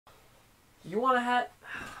You want a hat?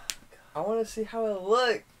 I want to see how it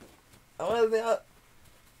look. I want to see how...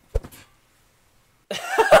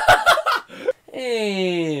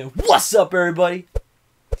 Hey, what's up, everybody?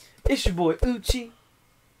 It's your boy Uchi.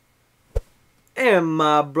 And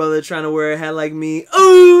my brother trying to wear a hat like me,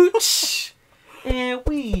 Uchi. And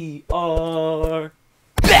we are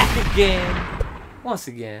back again. Once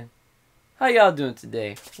again. How y'all doing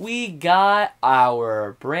today? We got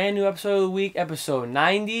our brand new episode of the week, episode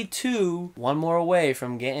 92. One more away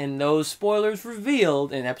from getting those spoilers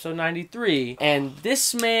revealed in episode 93. And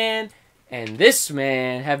this man and this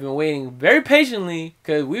man have been waiting very patiently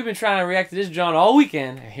because we've been trying to react to this John all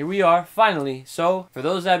weekend. And here we are, finally. So, for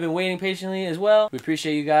those that have been waiting patiently as well, we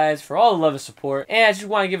appreciate you guys for all the love and support. And I just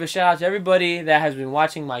want to give a shout out to everybody that has been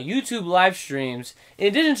watching my YouTube live streams. In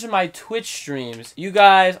addition to my Twitch streams, you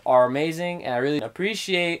guys are amazing and I really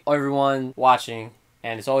appreciate everyone watching.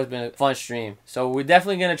 And it's always been a fun stream. So we're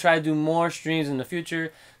definitely going to try to do more streams in the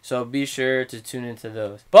future. So be sure to tune into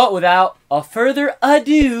those. But without a further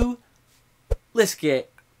ado, let's get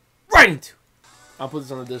right into it. I'll put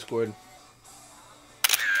this on the Discord.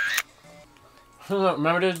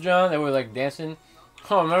 Remember this, John? They were like dancing.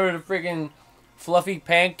 Oh, remember the freaking fluffy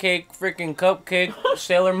pancake, freaking cupcake,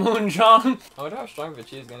 Sailor Moon, John? I wonder how strong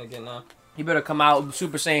Vegeta's gonna get now. He better come out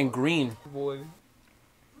Super Saiyan green. Boy.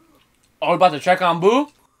 Oh, we're about to check on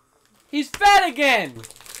Boo? He's fat again!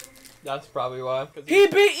 That's probably why. He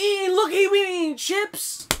be eating, look, he be eating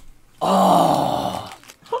chips! Oh!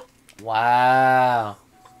 Wow.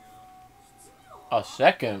 A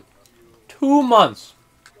second. 2 months.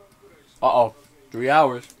 Uh-oh. 3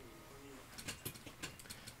 hours.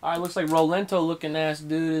 Alright, looks like Rolento looking ass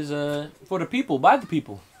dude is for the people, by the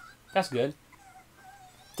people. That's good.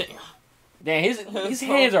 Damn. Damn, his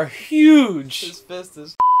hands are huge. His fist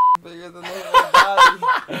is bigger than the body.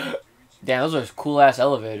 Damn, those are cool ass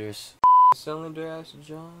elevators. Cylinder ass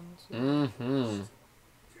Johns. Mm-hmm.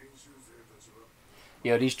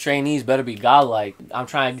 Yo, these trainees better be godlike. I'm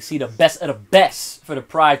trying to see the best of the best for the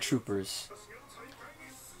Pride Troopers.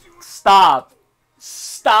 Stop.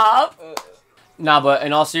 Stop. Nah, but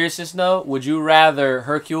in all seriousness, though, would you rather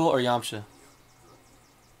Hercule or Yamcha?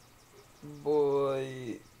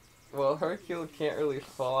 Boy. Well, Hercule can't really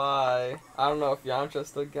fly. I don't know if Yamcha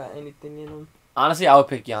still got anything in him. Honestly, I would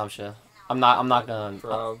pick Yamcha. I'm not gonna...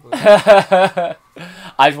 Probably. I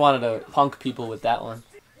just wanted to punk people with that one.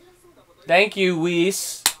 Thank you,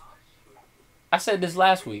 Whis. I said this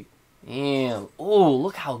last week. Damn. Oh,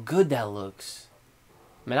 look how good that looks.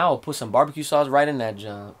 Man, I will put some barbecue sauce right in that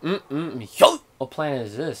junk. Yo! What planet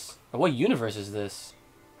is this? Or what universe is this?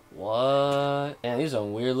 What? Man, these are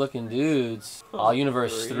weird looking dudes. Oh,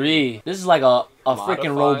 universe 3. This is like a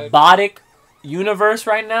freaking robotic universe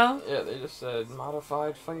right now. Yeah, they just said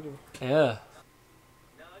modified fighter. Yeah.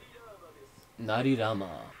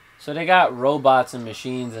 Narirama. So they got robots and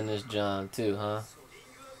machines in this junk too, huh?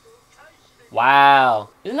 Wow.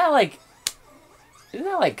 Isn't that like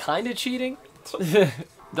kind of cheating?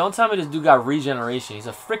 Don't tell me this dude got regeneration. He's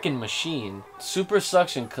a freaking machine. Super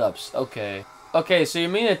suction cups. Okay. Okay, so you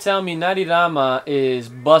mean to tell me Narirama is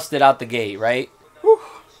busted out the gate, right? Whew.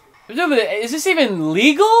 Is this even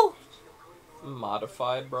legal?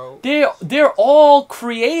 Modified, bro. They're all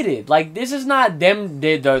created. Like, this is not them.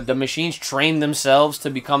 The machines trained themselves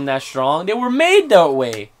to become that strong. They were made that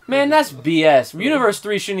way. Man, that's BS. Universe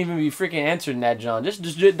 3 shouldn't even be freaking entered in that, John. Just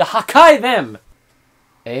the Hakai them.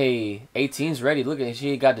 Hey, 18's ready. Look at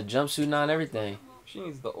she got the jumpsuit on and everything. She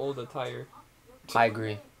needs the old attire. I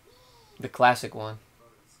agree. The classic one.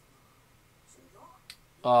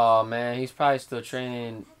 Oh man, he's probably still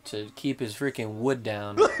training to keep his freaking wood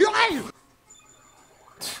down.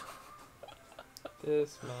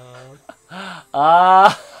 This man.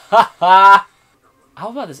 How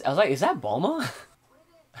about this? I was like, is that Bulma?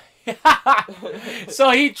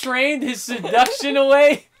 So he trained his seduction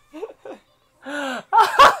away? I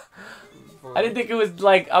didn't think it was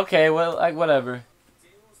like, okay, well, like, whatever.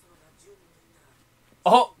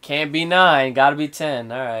 Oh, can't be 9, gotta be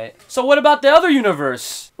 10, alright. So what about the other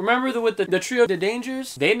universe? Remember with the trio of the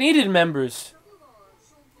Dangers? They needed members.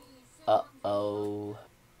 Uh-oh.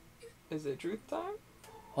 Is it truth time?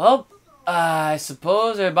 Well, I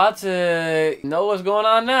suppose they're about to know what's going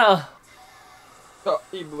on now. Oh,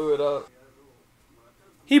 he blew it up.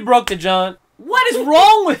 He broke the John. What is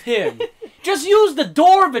wrong with him? Just use the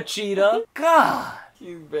door, Vegeta. God.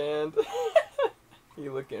 He's banned. He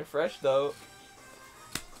looking fresh though.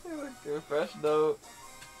 He looking fresh though.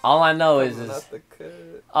 All I know is that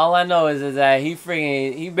he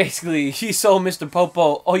basically sold Mr.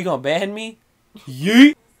 Popo. Oh, you gonna ban me?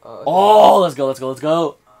 Yeet. Oh, let's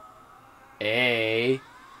go. Hey.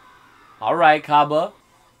 Alright, Kaba.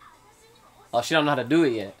 Oh, she don't know how to do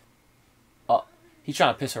it yet. Oh, he's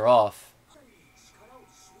trying to piss her off.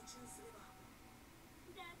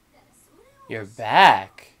 You're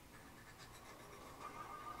back.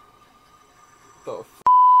 The f.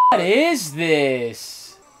 What is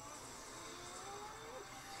this?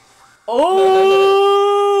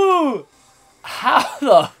 Oh! How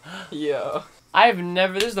the? Yeah. I've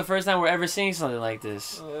never. This is the first time we're ever seeing something like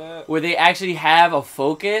this, Yeah. where they actually have a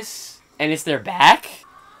focus and it's their back.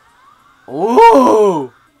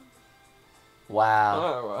 Ooh! Wow!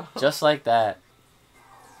 Oh, wow. Just like that.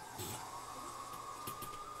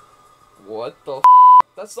 What the f?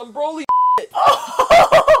 That's some Broly.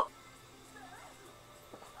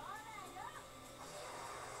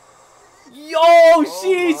 Yo,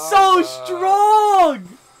 she's my so God. strong.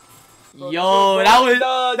 Yo, that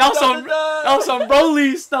was some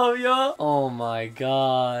Broly stuff, yo. Oh my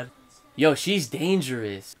god. Yo, she's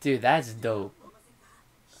dangerous. Dude, that's dope.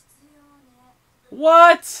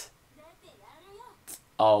 What?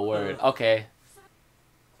 Oh, word. Okay.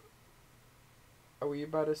 Are we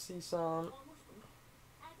about to see some?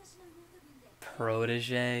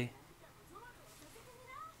 Protege.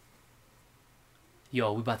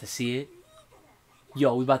 Yo, we about to see it.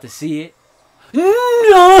 Yo, we about to see it.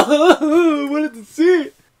 No! Wanted to see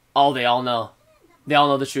it. Oh, they all know. They all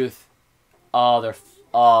know the truth. Oh, they're...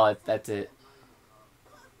 Oh, that's it.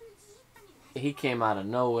 He came out of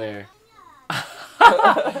nowhere.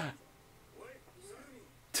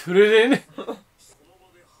 Turin.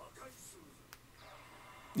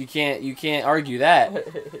 You can't argue that.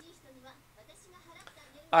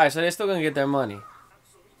 Alright, so they're still gonna get their money.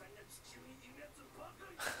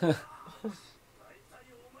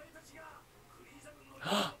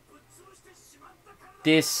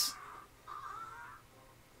 This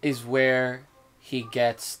is where he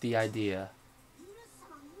gets the idea.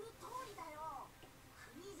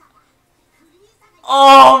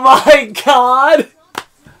 Oh my god!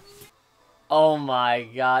 Oh my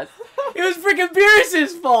god. It was freaking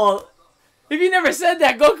Beerus's fault! If he never said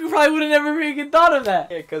that, Goku probably would have never freaking thought of that.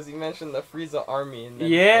 Yeah, because he mentioned the Frieza army. And then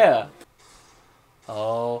Yeah.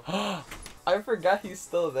 Oh. I forgot he's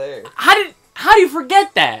still there. How do you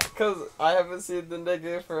forget that? Because I haven't seen the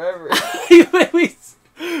nigga forever.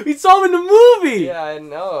 we saw him in the movie. Yeah, I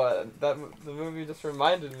know. The movie just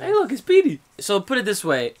reminded me. Hey, look, it's Petey. So put it this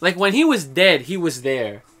way: like when he was dead, he was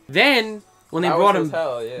there. Then when they brought him,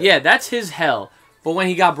 hell, yeah. Yeah, that's his hell. But when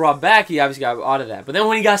he got brought back, he obviously got out of that. But then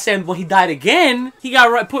when he got sent, when he died again, he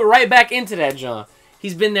got put right back into that John.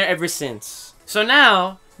 He's been there ever since. So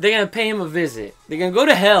now they're gonna pay him a visit. They're gonna go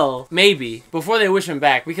to hell, maybe, before they wish him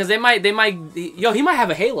back, because he might have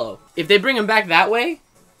a halo. If they bring him back that way,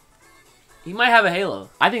 he might have a halo.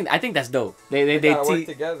 I think that's dope. They gotta work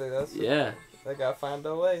together. That's yeah. They gotta find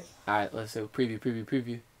a way. All right, let's do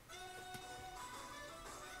preview.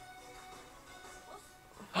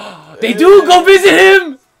 They do go visit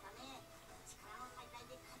him.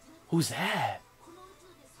 Who's that?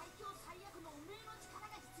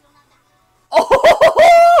 Oh!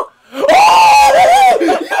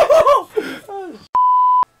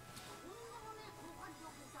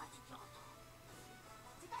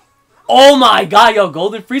 Oh my god, yo,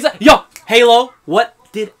 Golden Frieza. Yo, Halo, what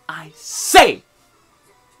did I say?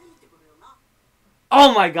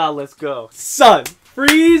 Oh my god, let's go. Son,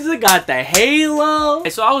 Frieza got the Halo.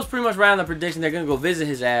 So I was pretty much right on the prediction they're gonna go visit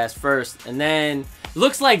his ass first. And then,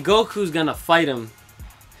 looks like Goku's gonna fight him.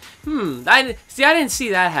 I didn't see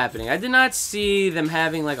that happening. I did not see them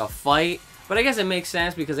having like a fight. But I guess it makes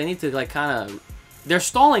sense because they need to like kind of... They're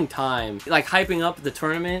stalling time. Like hyping up the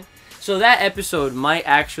tournament. So that episode might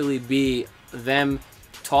actually be them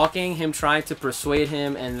talking, him trying to persuade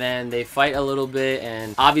him, and then they fight a little bit,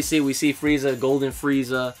 and obviously we see Frieza, Golden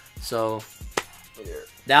Frieza, so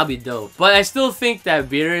that'll be dope. But I still think that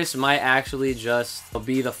Beerus might actually just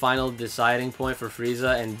be the final deciding point for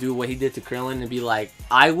Frieza and do what he did to Krillin and be like,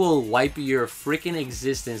 I will wipe your freaking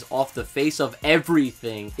existence off the face of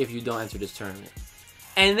everything if you don't enter this tournament.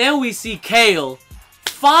 And then we see Kale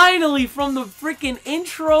finally, from the freaking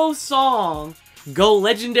intro song, go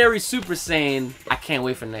legendary Super Saiyan. I can't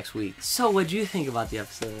wait for next week. So, what'd you think about the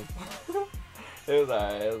episode? It was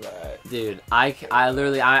alright. Dude,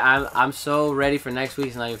 I'm so ready for next week.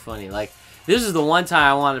 It's not even funny. Like, this is the one time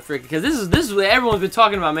I want to freaking, because this is what everyone's been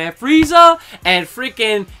talking about, man. Frieza and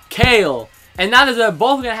freaking Kale. And now that they're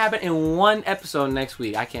both gonna happen in one episode next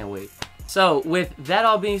week. I can't wait. So with that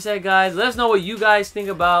all being said, guys, let us know what you guys think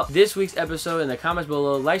about this week's episode in the comments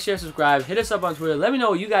below. Like, share, subscribe, hit us up on Twitter. Let me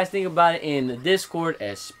know what you guys think about it in the Discord,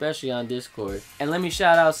 especially on Discord. And let me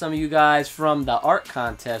shout out some of you guys from the art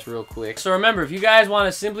contest real quick. So remember, if you guys want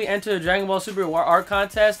to simply enter the Dragon Ball Super art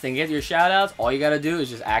contest and get your shout outs, all you gotta do is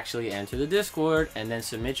just actually enter the Discord and then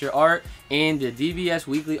submit your art in the DBS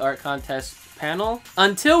weekly art contest panel.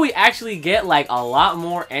 Until we actually get like a lot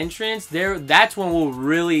more entrants there, that's when we'll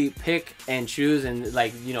really pick and choose and,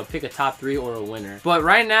 like, you know, pick a top 3 or a winner. But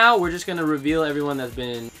right now we're just gonna reveal everyone that's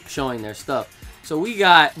been showing their stuff. So we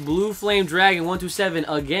got Blue Flame Dragon 127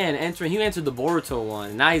 again entering. He entered the Boruto one,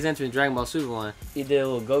 and now he's entering Dragon Ball Super one. He did a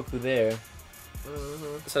little Goku there.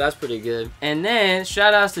 So that's pretty good. And then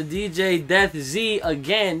shout outs to DJ Death Z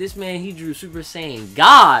again. This man, he drew Super Saiyan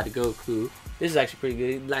God Goku. This is actually pretty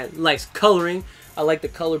good. He likes coloring. I like the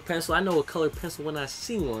colored pencil. I know a colored pencil when I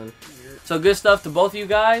see one. So good stuff to both of you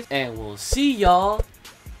guys, and we'll see y'all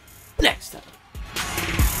next time.